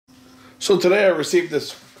So today I received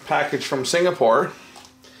this package from Singapore.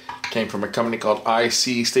 It came from a company called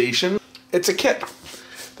IC Station. It's a kit.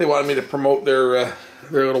 They wanted me to promote their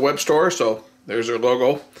little web store, so there's their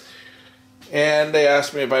logo. And they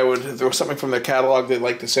asked me if there was something from their catalog they'd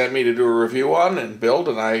like to send me to do a review on and build,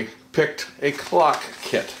 and I picked a clock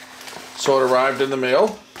kit. So it arrived in the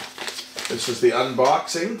mail. This is the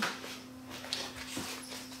unboxing.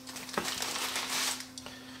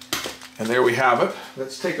 And there we have it.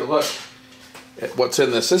 Let's take a look at what's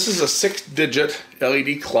in this. This is a 6-digit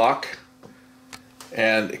LED clock,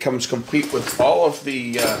 and it comes complete with all of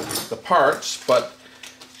the parts, but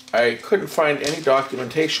I couldn't find any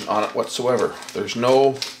documentation on it whatsoever. There's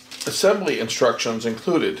no assembly instructions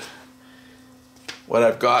included. What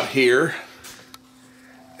I've got here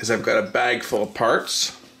is I've got a bag full of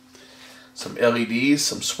parts, some LEDs,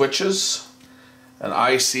 some switches, an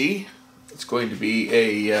IC. It's going to be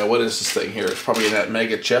a, what is this thing here? It's probably that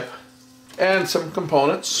mega chip. And some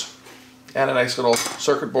components. And a nice little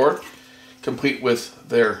circuit board, complete with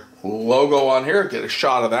their logo on here. Get a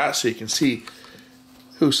shot of that so you can see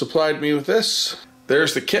who supplied me with this.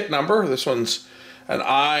 There's the kit number. This one's an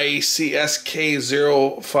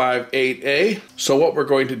ICSK058A. So what we're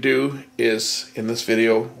going to do is, in this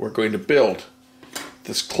video, we're going to build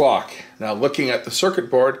this clock. Now, looking at the circuit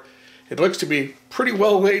board, it looks to be pretty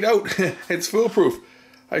well laid out. It's foolproof.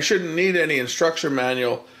 I shouldn't need any instruction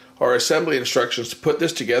manual or assembly instructions to put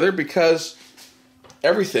this together because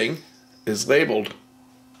everything is labeled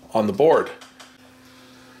on the board.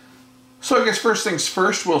 So I guess first things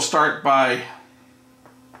first, we'll start by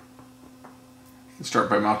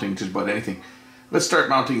mounting just about anything. Let's start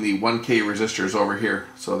mounting the 1K resistors over here.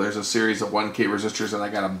 So there's a series of 1K resistors, and I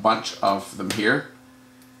got a bunch of them here.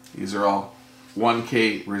 These are all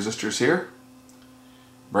 1K resistors here.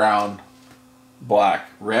 Brown,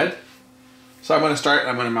 black, red. So I'm going to start,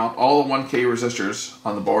 I'm going to mount all the 1K resistors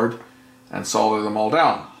on the board and solder them all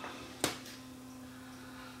down.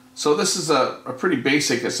 So this is a pretty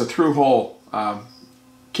basic, it's a through-hole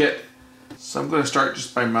kit. So I'm going to start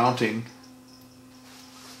just by mounting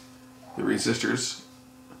the resistors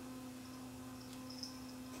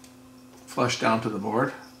flush down to the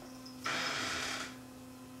board.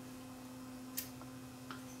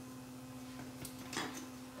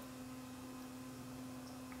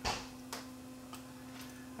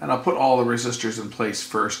 And I'll put all the resistors in place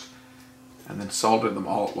first and then solder them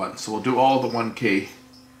all at once. So we'll do all the 1K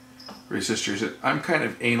resistors. I'm kind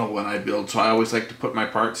of anal when I build, so I always like to put my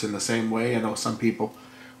parts in the same way. I know some people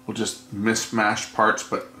will just mismatch parts,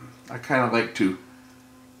 but I kind of like to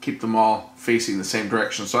keep them all facing the same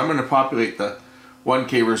direction. So I'm going to populate the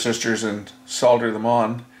 1K resistors and solder them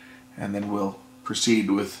on, and then we'll proceed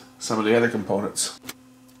with some of the other components.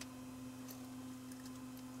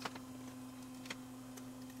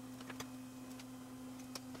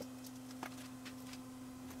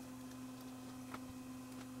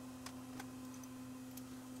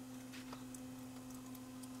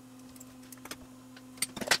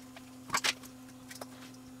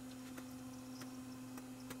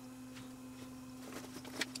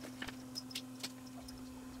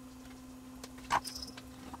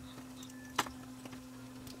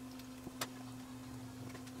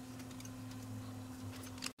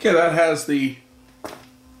 Okay, that has the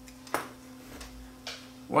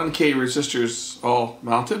 1K resistors all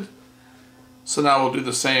mounted. So now we'll do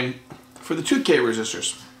the same for the 2K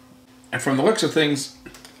resistors. And from the looks of things,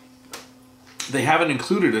 they haven't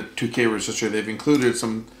included a 2K resistor. They've included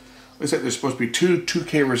some, looks like there's supposed to be two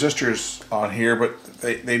 2K resistors on here, but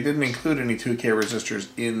they didn't include any 2K resistors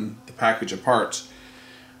in the package of parts.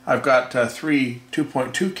 I've got 3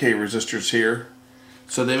 2.2K resistors here.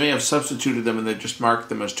 So they may have substituted them and they just marked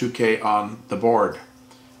them as 2K on the board.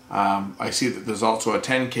 I see that there's also a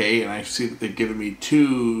 10K, and I see that they've given me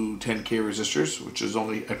 2 10K resistors, which is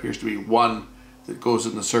only appears to be one that goes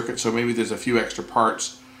in the circuit. So maybe there's a few extra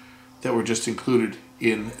parts that were just included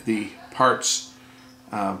in the parts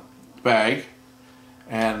bag.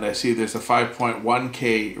 And I see there's a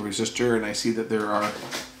 5.1K resistor, and I see that there's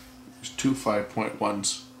 2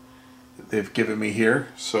 5.1s. They've given me here,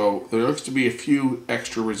 so there looks to be a few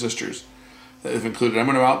extra resistors that they've included. I'm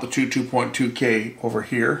going to mount the 2.2K over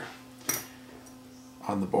here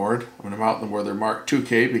on the board. I'm going to mount them where they're marked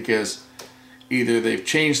 2K because either they've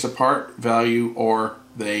changed the part value or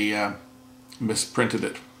they misprinted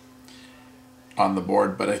it on the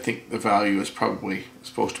board, but I think the value is probably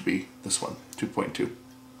supposed to be this one, 2.2.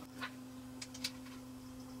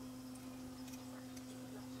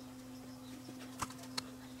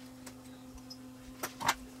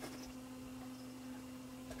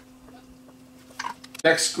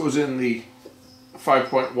 Next goes in the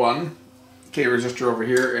 5.1 K resistor over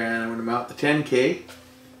here, and I'm going to mount the 10K.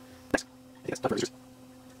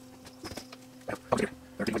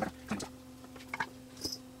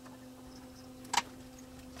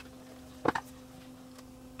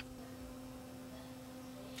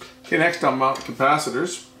 Okay, next I'll mount capacitors.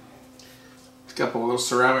 There's a couple of little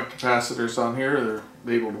ceramic capacitors on here. They're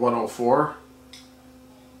labeled 104.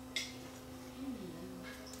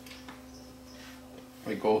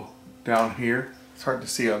 I go down here. It's hard to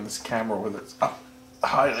see on this camera with it's up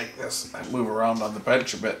high like this. I move around on the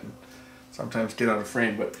bench a bit and sometimes get out of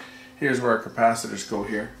frame, but here's where our capacitors go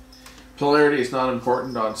here. Polarity is not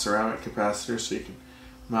important on ceramic capacitors, so you can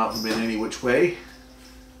mount them in any which way.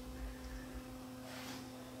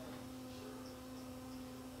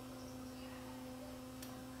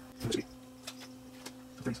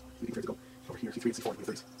 Over here, C3 and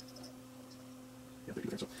C4, yeah,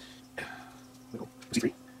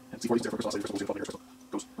 C3 and C4 is there for crystal oscillator, crystal here,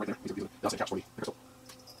 goes right there. These are the outside caps for the crystal.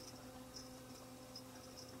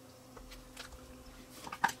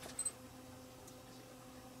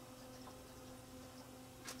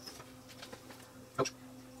 Ouch.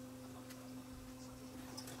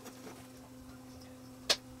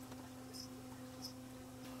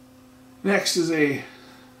 Next is a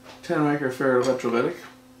 10 microfarad electrolytic.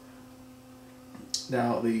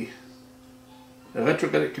 Now the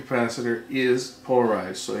electrolytic capacitor is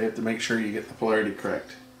polarized, so you have to make sure you get the polarity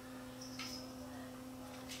correct.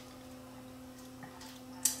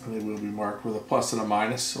 And they will be marked with a plus and a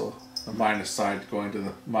minus, so the minus side going to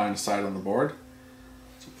the minus side on the board.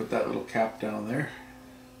 So put that little cap down there.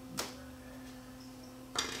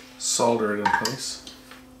 Solder it in place.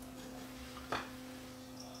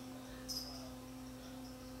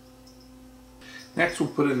 Next we'll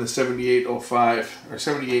put in the 7805 or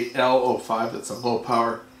 78L05, that's a low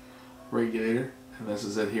power regulator, and this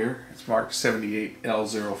is it here. It's marked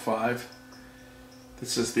 78L05.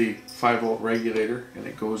 This is the 5-volt regulator, and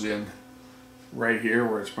it goes in right here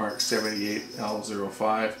where it's marked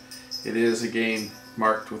 78L05. It is again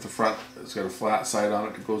marked with the front, it's got a flat side on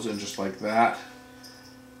it, it goes in just like that.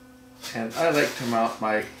 And I like to mount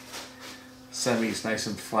my semis nice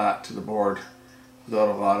and flat to the board without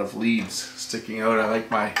a lot of leads sticking out. I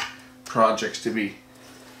like my projects to be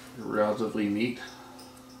relatively neat.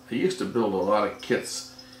 I used to build a lot of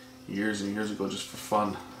kits years and years ago just for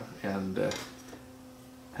fun, and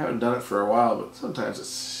haven't done it for a while, but sometimes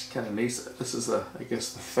it's kind of nice. This is the, I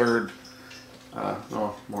guess, the third,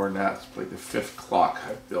 no, more than that, it's like the 5th clock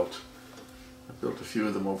I've built. I've built a few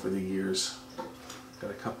of them over the years.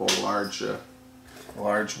 Got a couple of large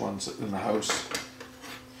ones in the house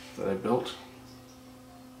that I built.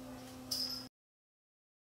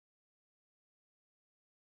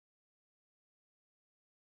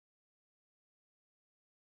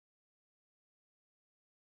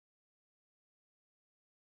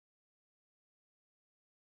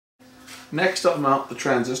 Next I'll mount the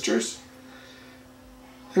transistors.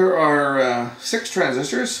 There are 6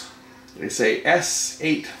 transistors. They say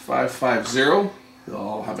S8550. They'll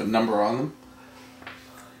all have a number on them.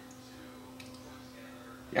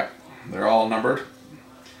 Yep, they're all numbered.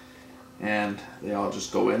 And they all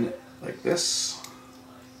just go in like this.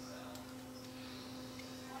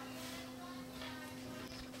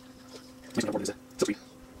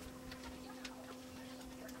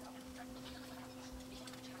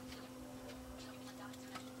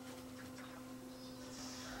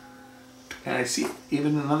 And I see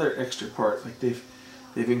even another extra part, like they've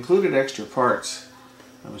included extra parts.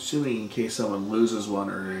 I'm assuming in case someone loses one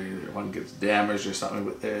or one gets damaged or something,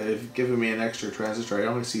 but they've given me an extra transistor. I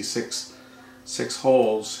only see six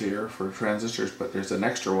holes here for transistors, but there's an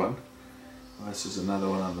extra one. Well, this is another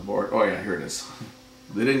one on the board. Oh yeah, here it is.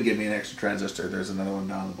 They didn't give me an extra transistor. There's another one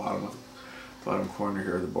down the bottom corner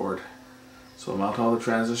here of the board. So I'll mount all the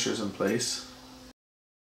transistors in place.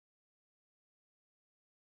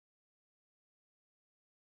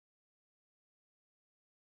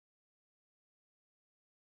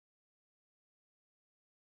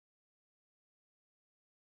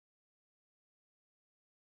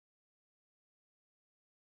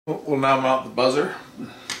 We'll now mount the buzzer.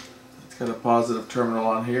 It's got a positive terminal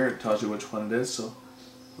on here. It tells you which one it is, so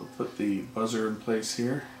we'll put the buzzer in place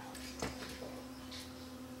here.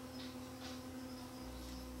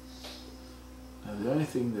 Now the only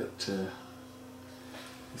thing that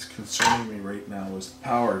is concerning me right now is the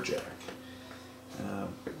power jack.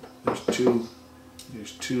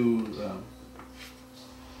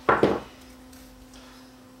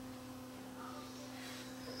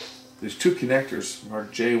 There's two connectors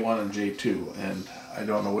marked J1 and J2, and I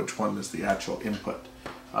don't know which one is the actual input.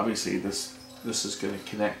 Obviously this is going to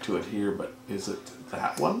connect to it here, but is it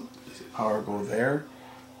that one? Does the power go there,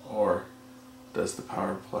 or does the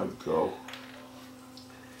power plug go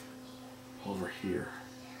over here?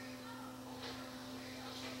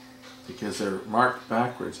 Because they're marked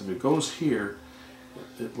backwards. If it goes here,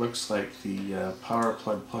 it looks like the power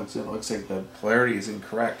plug plugs in. It looks like the polarity is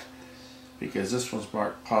incorrect, because this one's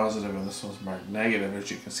marked positive and this one's marked negative. As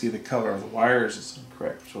you can see, the color of the wires is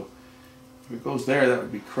incorrect. So if it goes there, that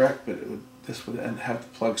would be correct, but this would have the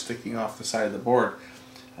plug sticking off the side of the board.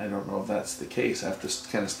 I don't know if that's the case. I have to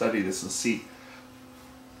kind of study this and see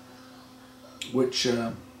which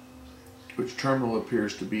terminal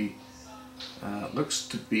appears to be. Looks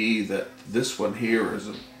to be that this one here is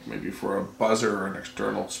maybe for a buzzer or an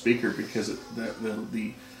external speaker, because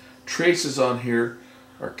the traces on here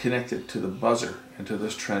are connected to the buzzer and to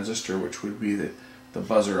this transistor, which would be the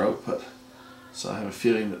buzzer output. So I have a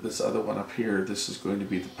feeling that this other one up here, this is going to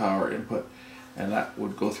be the power input, and that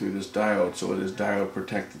would go through this diode, so it is diode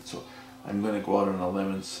protected. So I'm going to go out on a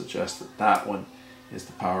limb and suggest that that one is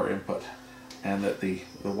the power input, and that the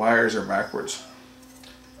wires are backwards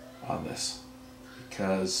on this,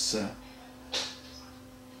 because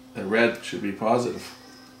the red should be positive.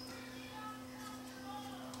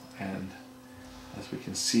 And as we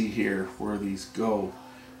can see here where these go,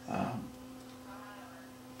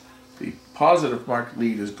 the positive marked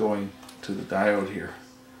lead is going to the diode here.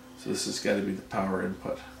 So this has got to be the power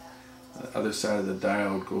input. The other side of the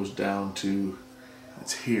diode goes down to,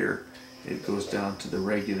 it's here, it goes down to the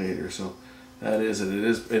regulator. So that is it.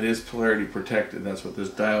 It is polarity protected. That's what this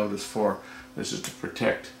diode is for. This is to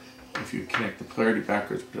protect if you connect the polarity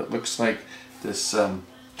backwards. But it looks like this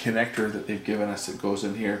connector that they've given us that goes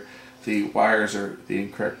in here, the wires are the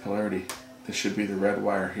incorrect polarity. This should be the red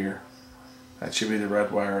wire here. That should be the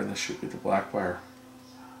red wire, and this should be the black wire.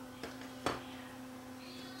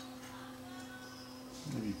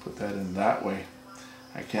 Maybe put that in that way.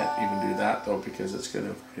 I can't even do that though, because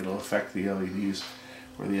it'll affect the LEDs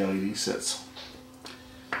where the LED sits.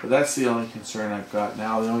 But that's the only concern I've got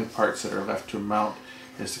now. The only parts that are left to mount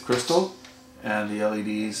is the crystal and the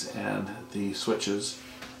LEDs and the switches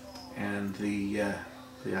and the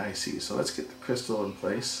IC. So let's get the crystal in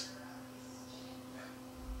place.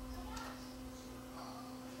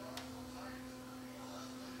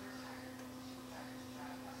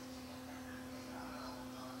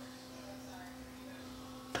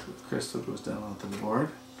 So the crystal goes down onto the board,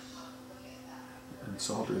 and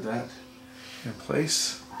solder that in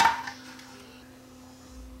place.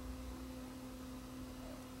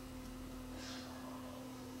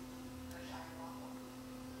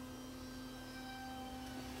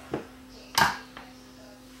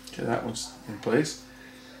 Okay, that one's in place.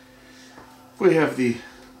 We have the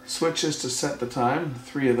switches to set the time,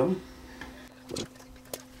 3 of them.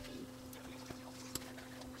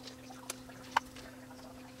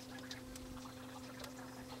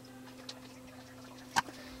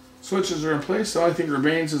 Switches are in place. The only thing that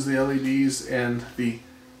remains is the LEDs and the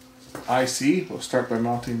IC. We'll start by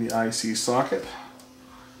mounting the IC socket.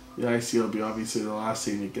 The IC will be obviously the last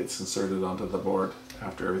thing that gets inserted onto the board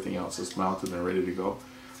after everything else is mounted and ready to go.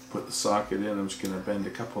 Put the socket in. I'm just going to bend a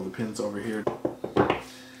couple of the pins over here.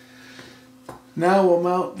 Now we'll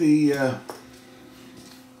mount the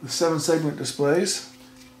 7-segment displays.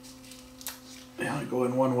 They only go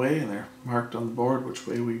in one way, and they're marked on the board which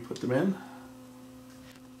way we put them in.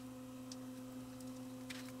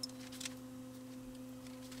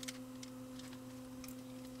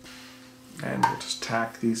 And we'll just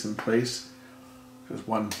tack these in place. There's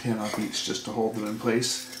one pin off each just to hold them in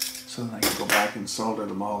place, so then I can go back and solder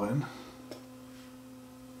them all in.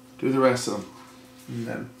 Do the rest of them. And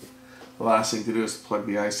then the last thing to do is plug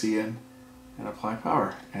the IC in and apply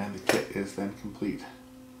power. And the kit is then complete.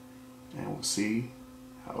 And we'll see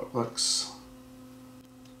how it looks.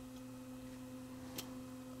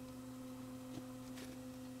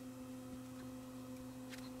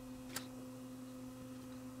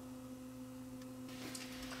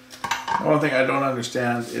 One thing I don't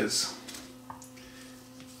understand is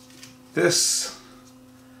this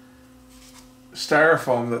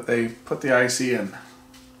styrofoam that they put the IC in.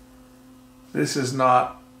 This is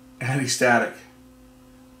not anti-static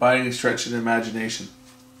by any stretch of the imagination.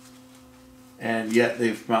 And yet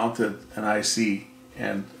they've mounted an IC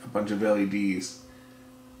and a bunch of LEDs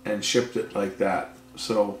and shipped it like that.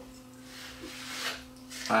 So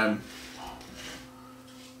I'm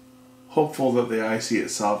hopeful that the IC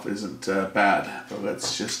itself isn't bad, but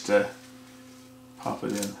let's just pop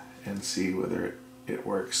it in and see whether it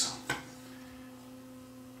works.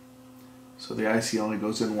 So the IC only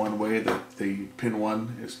goes in one way. The pin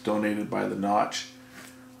 1 is donated by the notch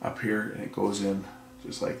up here, and it goes in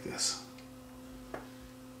just like this.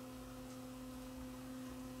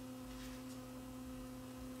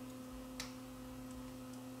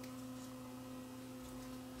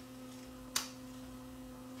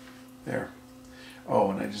 Oh,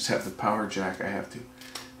 and I just have the power jack I have to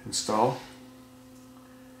install.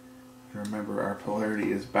 And remember, our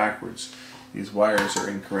polarity is backwards. These wires are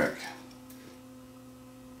incorrect.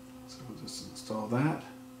 So we'll just install that.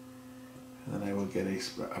 And then I will get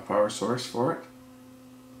a power source for it.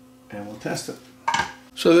 And we'll test it.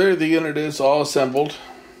 So there the unit is all assembled.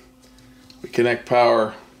 We connect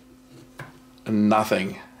power and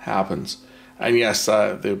nothing happens. And yes,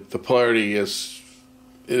 the polarity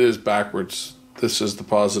is backwards. This is the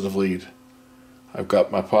positive lead. I've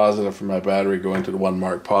got my positive from my battery going to the one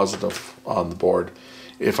marked positive on the board.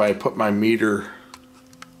 If I put my meter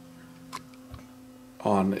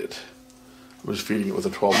on it, I was feeding it with a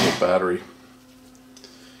 12-volt battery.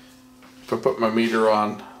 If I put my meter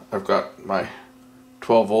on, I've got my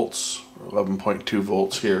 12 volts, or 11.2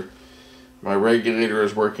 volts here. My regulator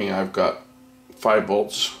is working. I've got 5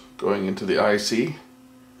 volts going into the IC.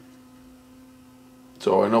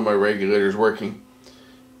 So I know my regulator is working,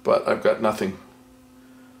 but I've got nothing.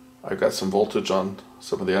 I've got some voltage on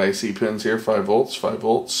some of the IC pins here, 5 volts, 5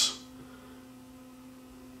 volts,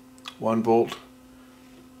 1 volt,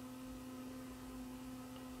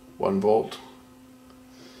 1 volt,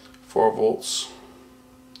 4 volts,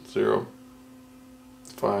 0,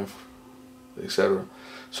 5, etc.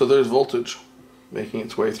 So there's voltage making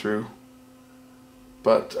its way through,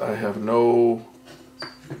 but I have no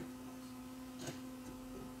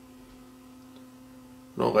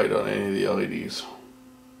light on any of the LEDs.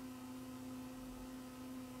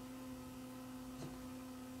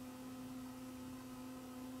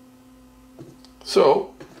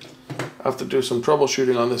 So I have to do some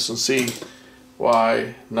troubleshooting on this and see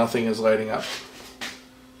why nothing is lighting up.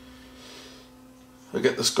 I'll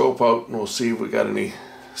get the scope out and we'll see if we got any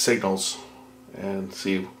signals and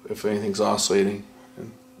see if anything's oscillating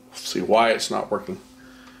and see why it's not working.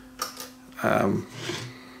 As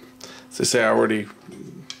I say, I already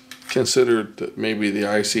considered that maybe the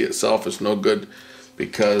IC itself is no good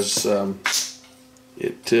because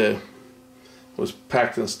it was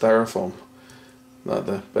packed in styrofoam. Not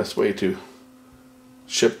the best way to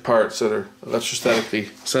ship parts that are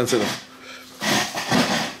electrostatically sensitive.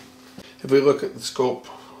 If we look at the scope,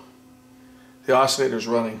 the oscillator is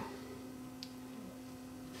running.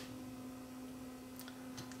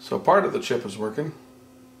 So part of the chip is working,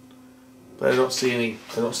 but I don't see any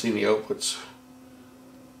outputs.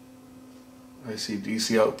 I see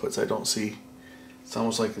DC outputs. I don't see. It's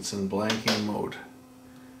almost like it's in blanking mode.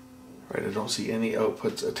 Right? I don't see any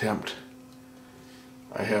outputs attempt.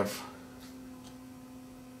 I have,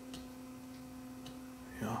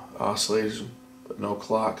 oscillation, but no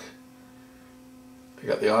clock. I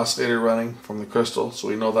got the oscillator running from the crystal, so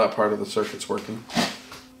we know that part of the circuit's working.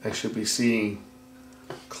 I should be seeing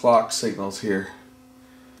clock signals here.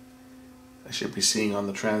 I should be seeing on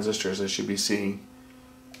the transistors, I should be seeing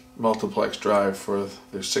multiplex drive for,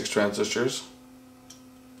 there's 6 transistors.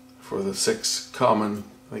 For the 6 common,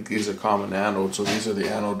 I think these are common anodes, so these are the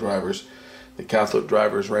anode drivers. The cathode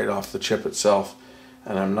drivers right off the chip itself,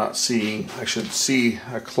 and I'm not seeing, I should see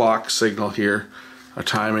a clock signal here, a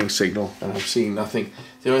timing signal, and I'm seeing nothing.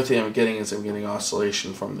 The only thing I'm getting is I'm getting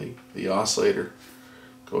oscillation from the oscillator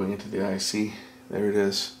going into the IC. There it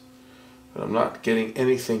is. But I'm not getting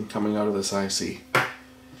anything coming out of this IC.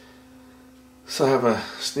 So I have a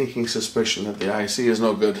sneaking suspicion that the IC is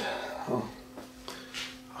no good. Oh,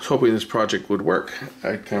 I was hoping this project would work.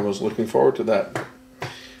 I kind of was looking forward to that.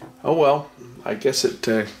 Oh well, I guess it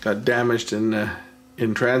got damaged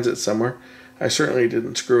in transit somewhere. I certainly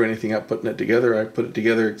didn't screw anything up putting it together. I put it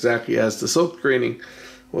together exactly as the silk screening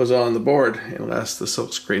was on the board, unless the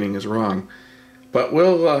silk screening is wrong. But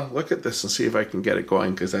we'll look at this and see if I can get it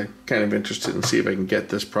going, because I'm kind of interested in see if I can get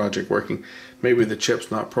this project working. Maybe the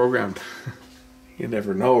chip's not programmed. You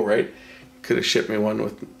never know, right? Could have shipped me one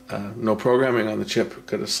with no programming on the chip.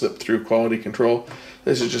 Could have slipped through quality control.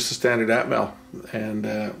 This is just a standard Atmel, and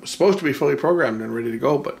it was supposed to be fully programmed and ready to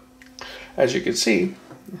go, but as you can see,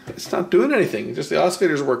 it's not doing anything. Just the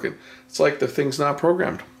oscillator's working. It's like the thing's not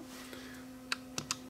programmed.